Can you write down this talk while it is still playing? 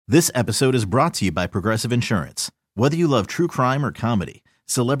This episode is brought to you by Progressive Insurance. Whether you love true crime or comedy,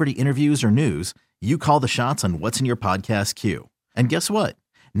 celebrity interviews or news, you call the shots on what's in your podcast queue. And guess what?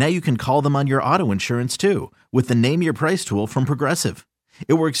 Now you can call them on your auto insurance too with the Name Your Price tool from Progressive.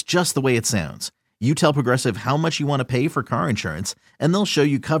 It works just the way it sounds. You tell Progressive how much you want to pay for car insurance, and they'll show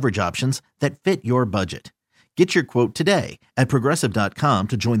you coverage options that fit your budget. Get your quote today at Progressive.com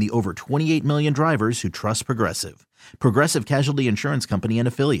to join the over 28 million drivers who trust Progressive. Progressive Casualty Insurance Company and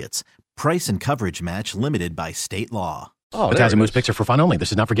Affiliates. Price and coverage match limited by state law. Oh, the Taz and Moose picks are for fun only.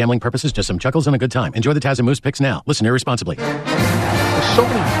 This is not for gambling purposes, just some chuckles and a good time. Enjoy the Taz and Moose picks now. Listen irresponsibly. There's so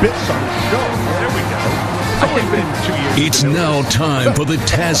many bits on the show. There we go. It's only been 2 years. It's now time for the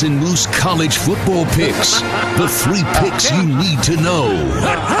Taz and Moose college football picks. The 3 picks you need to know. You're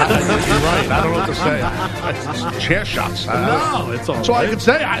right. I don't know what to say. It's chair shots. No, it's all That's all I can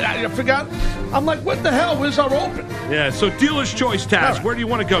say. I forgot. I'm like, what the hell? Where's our open? Yeah, so dealer's choice, Taz. Right. Where do you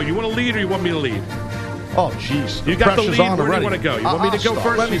want to go? You want to lead or you want me to lead? Oh, jeez. You got the lead. Where do you want to go? You want me to go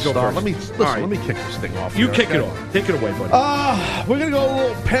first? Let me go start. first. Let me kick this thing off. You here, kick okay? it off. Take it away, buddy. We're going to go a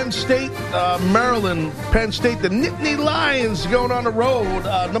little Penn State, Maryland, Penn State. The Nittany Lions going on the road,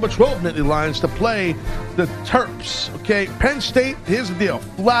 number 12 Nittany Lions, to play the Terps. Okay, Penn State, here's the deal,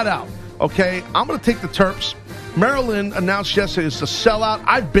 flat out. Okay, I'm going to take the Terps. Maryland announced yesterday it's a sellout.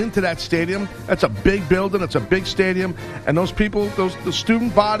 I've been to that stadium. That's a big building. It's a big stadium. And those people, the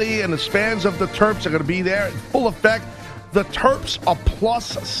student body and the fans of the Terps are going to be there in full effect. The Terps are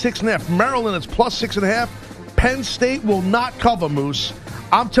plus 6.5. Maryland is plus 6.5. Penn State will not cover, Moose.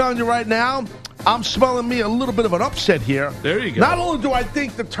 I'm telling you right now, I'm smelling me a little bit of an upset here. There you go. Not only do I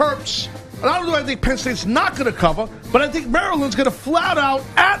think the Terps, not only do I think Penn State's not going to cover, but I think Maryland's going to flat out,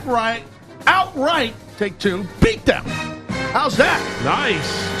 outright, take 2, beat them. How's that?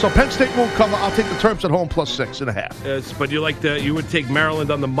 Nice. So Penn State won't cover. I'll take the Terps at home plus 6.5. Yes, but you would take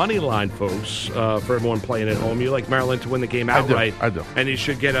Maryland on the money line, folks, for everyone playing at home. You like Maryland to win the game outright. I do. And you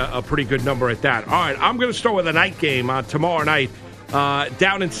should get a pretty good number at that. All right, I'm going to start with a night game tomorrow night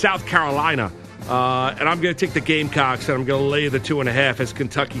down in South Carolina. And I'm going to take the Gamecocks, and I'm going to lay the 2.5 as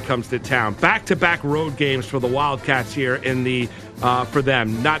Kentucky comes to town. Back-to-back road games for the Wildcats here in the for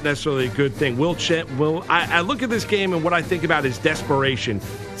them. Not necessarily a good thing. I look at this game, and what I think about is desperation.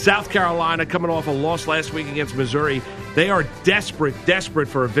 South Carolina coming off a loss last week against Missouri. They are desperate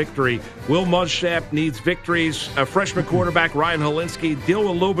for a victory. Will Muschamp needs victories. A freshman quarterback, Ryan Hilinski, deal with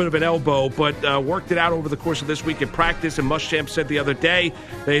a little bit of an elbow, but worked it out over the course of this week in practice. And Muschamp said the other day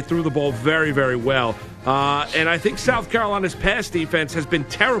they threw the ball very, very well. And I think South Carolina's pass defense has been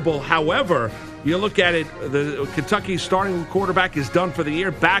terrible. However, you look at it, the Kentucky starting quarterback is done for the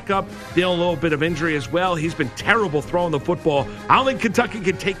year. Backup, dealing a little bit of injury as well. He's been terrible throwing the football. I don't think Kentucky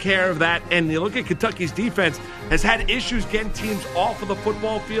can take care of that. And you look at Kentucky's defense, has had issues getting teams off of the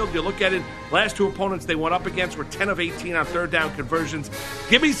football field. You look at it, last 2 opponents they went up against were 10 of 18 on third down conversions.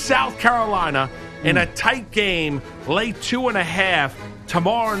 Give me South Carolina in a tight game, lay 2.5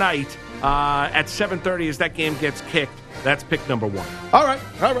 tomorrow night at 7:30 as that game gets kicked. That's pick number 1. All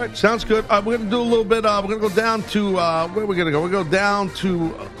right. Sounds good. We're going to do a little bit. We're going to go down to, where are we going to go? We're going to go down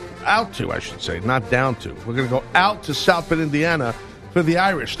to, out to, I should say, not down to. We're going to go out to South Bend, Indiana for the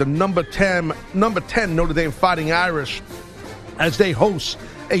Irish, the number 10 Notre Dame Fighting Irish, as they host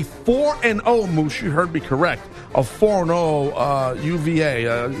a 4-0, Moose, you heard me correct, a 4-0 UVA,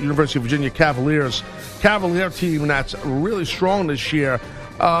 University of Virginia Cavalier team that's really strong this year.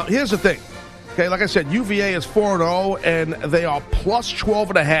 Here's the thing. Okay, like I said, UVA is 4-0, and they are plus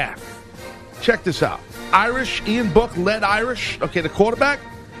 12.5. Check this out. Irish, Ian Book led Irish. Okay, the quarterback,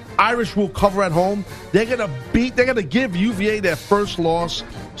 Irish will cover at home. They're going to give UVA their first loss.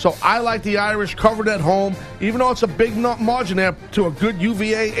 So I like the Irish covered at home, even though it's a big margin there to a good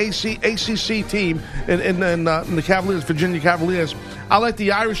UVA ACC team in the Cavaliers, Virginia Cavaliers. I like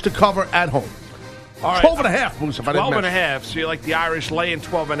the Irish to cover at home. All right. 12.5, Moose, if I didn't mention. 12.5, so you like the Irish laying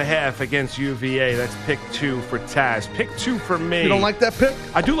 12.5 against UVA. That's pick 2 for Taz. Pick 2 for me. You don't like that pick?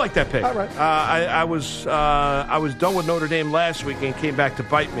 I do like that pick. All right. I was done with Notre Dame last week and came back to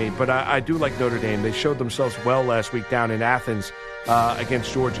bite me, but I do like Notre Dame. They showed themselves well last week down in Athens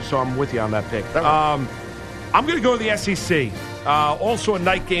against Georgia, so I'm with you on that pick. I'm going to go to the SEC. Also a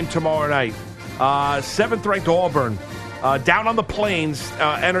night game tomorrow night. 7th-ranked Auburn. Down on the plains,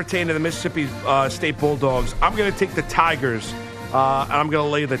 entertaining the Mississippi State Bulldogs. I'm going to take the Tigers, and I'm going to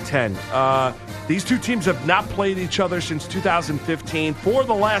lay the 10. These two teams have not played each other since 2015. For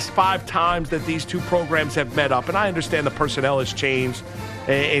the last 5 times that these two programs have met up, and I understand the personnel has changed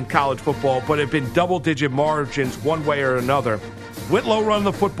in college football, but it have been double-digit margins one way or another. Whitlow running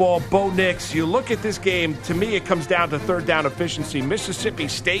the football, Bo Nix. You look at this game, to me it comes down to third down efficiency. Mississippi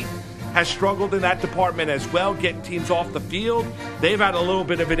State has struggled in that department as well, getting teams off the field. They've had a little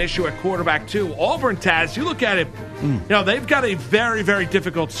bit of an issue at quarterback too. Auburn, Taz, you look at it, they've got a very, very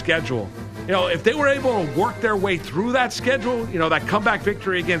difficult schedule. If they were able to work their way through that schedule, that comeback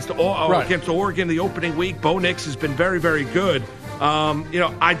victory against Oregon the opening week, Bo Nix has been very, very good.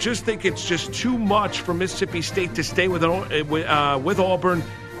 I just think it's just too much for Mississippi State to stay with Auburn.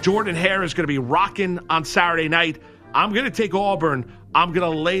 Jordan Hare is going to be rocking on Saturday night. I'm going to take Auburn. I'm going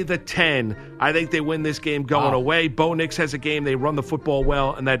to lay the 10. I think they win this game going away. Bo Nix has a game. They run the football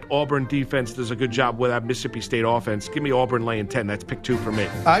well, and that Auburn defense does a good job with that Mississippi State offense. Give me Auburn laying 10. That's pick 2 for me.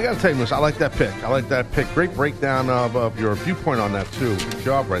 I got to tell you this. I like that pick. Great breakdown of your viewpoint on that, too. Good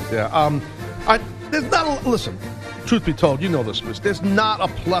job right there. Listen, truth be told, you know this, Miss. There's not a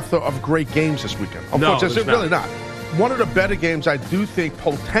plethora of great games this weekend. Unfortunately, really not. One of the better games I do think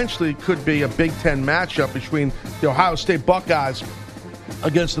potentially could be a Big Ten matchup between the Ohio State Buckeyes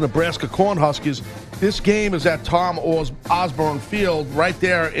against the Nebraska Cornhuskers. This game is at Tom Osborne Field right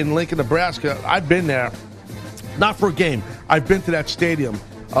there in Lincoln, Nebraska. I've been there, not for a game. I've been to that stadium,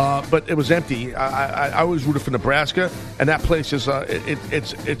 but it was empty. I always rooted for Nebraska, and that place is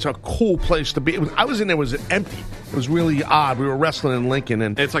it's a cool place to be. I was in there; it was empty. It was really odd. We were wrestling in Lincoln,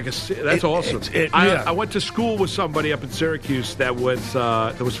 and it's like that's awesome. I went to school with somebody up in Syracuse that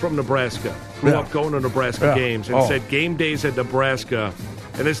was from Nebraska. Grew up going to Nebraska games, and said game days at Nebraska.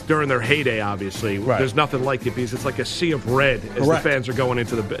 And this during their heyday, obviously. Right. There's nothing like it because it's like a sea of red as the fans are going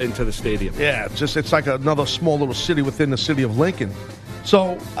into the stadium. Yeah, it's like another small little city within the city of Lincoln.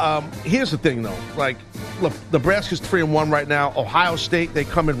 So here's the thing, though. Like, look, Nebraska's 3-1 right now. Ohio State, they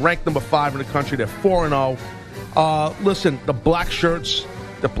come in ranked number 5 in the country. They're 4-0. Listen, the black shirt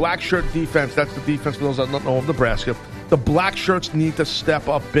defense. That's the defense for those that don't know of Nebraska. The black shirts need to step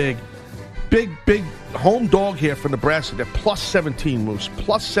up big. Big home dog here for Nebraska. They're plus 17, Moose.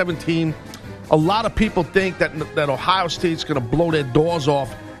 Plus 17. A lot of people think that Ohio State's going to blow their doors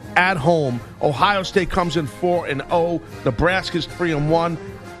off at home. Ohio State comes in 4-0. Nebraska's 3-1.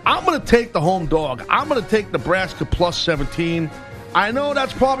 I'm going to take the home dog. I'm going to take Nebraska plus 17. I know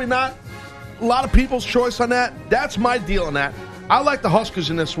that's probably not a lot of people's choice on that. That's my deal on that. I like the Huskers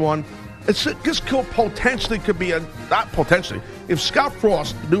in this one. This potentially could be not potentially. If Scott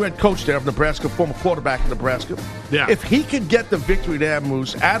Frost, new head coach there of Nebraska, former quarterback in Nebraska, if he could get the victory there,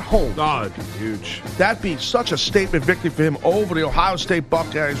 Moose, at home, that'd be huge. That'd be such a statement victory for him over the Ohio State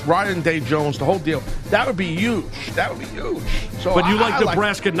Buckeyes, Ryan Day Jones, the whole deal. That would be huge. So, but you like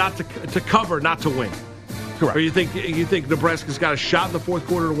Nebraska not to cover, not to win. Correct. Or you think Nebraska's got a shot in the fourth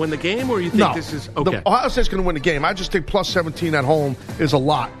quarter to win the game, or you think this is okay? Ohio State's going to win the game. I just think plus 17 at home is a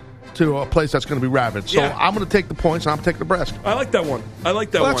lot to a place that's going to be rabid. So I'm going to take the points, and I'm taking Nebraska. I like that one.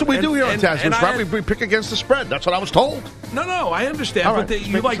 That's what we do here on Taz. Right? We pick against the spread. That's what I was told. No, I understand. All right,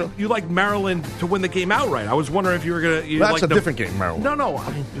 but you like Maryland to win the game outright. I was wondering if you were going to... That's a different game, Maryland. No.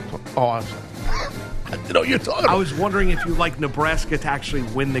 I mean, I'm sorry. I know what you're talking about. I was wondering if you like Nebraska to actually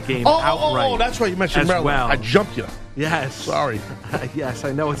win the game outright. Oh, that's right. You mentioned Maryland. Well. I jumped you. Yes. Sorry. Yes,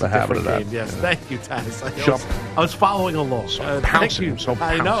 I know it's a different game. Yes, thank you, Taz. I was following along. Pouncing.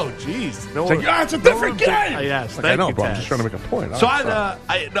 I know. Jeez. It's a different game. Yes, thank you, bro. Taz. I'm just trying to make a point. So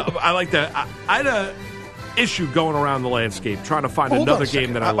I like that. I had a issue going around the landscape trying to find another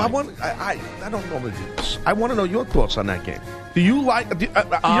game that I like. I don't normally do this. I want to know your thoughts on that game. Do you like?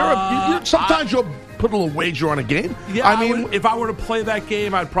 Sometimes you'll put a little wager on a game. Yeah, I mean, if I were to play that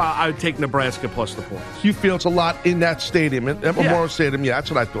game, I'd take Nebraska plus the points. You feel it's a lot in that stadium, at Memorial Stadium. Yeah, that's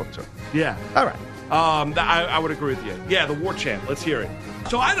what I thought too. Yeah. All right. I would agree with you. Yeah, the war chant. Let's hear it.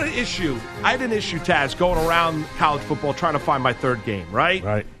 So I had an issue, Taz, going around college football trying to find my third game, right?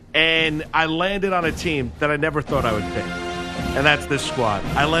 Right. And I landed on a team that I never thought I would pick. And that's this squad.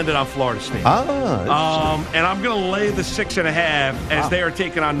 I landed on Florida State. And I'm going to lay the 6.5 as they are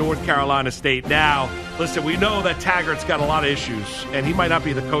taking on North Carolina State. Now, listen, we know that Taggart's got a lot of issues, and he might not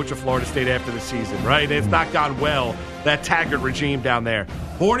be the coach of Florida State after the season, right? It's not gone well, that Taggart regime down there.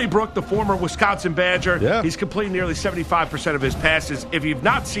 Hornibrook, the former Wisconsin Badger, he's completing nearly 75% of his passes. If you've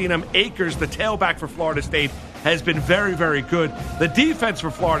not seen him, Akers, the tailback for Florida State, has been very, very good. The defense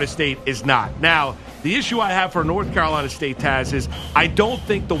for Florida State is not. Now, the issue I have for North Carolina State, Taz, is I don't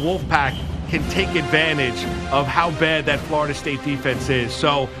think the Wolfpack can take advantage of how bad that Florida State defense is.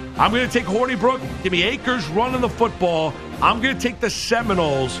 So I'm going to take Hornibrook. Give me Akers running the football. I'm going to take the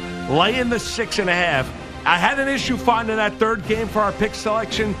Seminoles, laying the 6.5. I had an issue finding that third game for our pick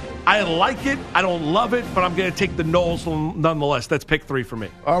selection. I like it. I don't love it, but I'm going to take the Noles nonetheless. That's pick 3 for me.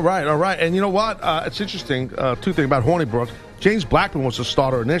 All right. And you know what? It's interesting, two things about Hornibrook. James Blackman was the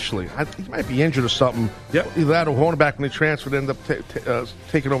starter initially. He might be injured or something. Yep. Either that or Hornibrook, when they transferred, ended up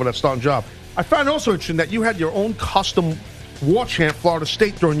taking over that starting job. I find also interesting that you had your own custom war chant, Florida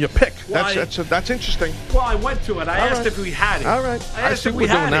State, during your pick. Well, That's interesting. Well, I went to it. I asked if we had it. All right. I asked see if what we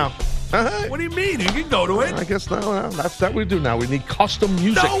we're doing had now. it. Uh-huh. What do you mean? You can go to it. I guess that's what we do now. We need custom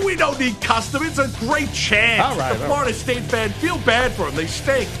music. No, we don't need custom. It's a great chant. All right, The Florida State fan, feel bad for them. They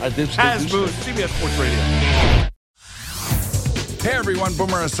stink. I did. Taz Moose, CBS Sports Radio. Hey everyone,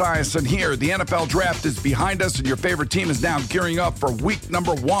 Boomer Esiason here. The NFL draft is behind us and your favorite team is now gearing up for week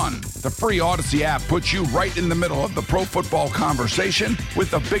number 1. The free Odyssey app puts you right in the middle of the pro football conversation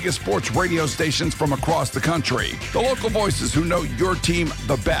with the biggest sports radio stations from across the country. The local voices who know your team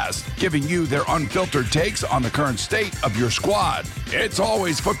the best, giving you their unfiltered takes on the current state of your squad. It's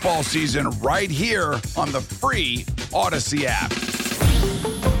always football season right here on the free Odyssey app.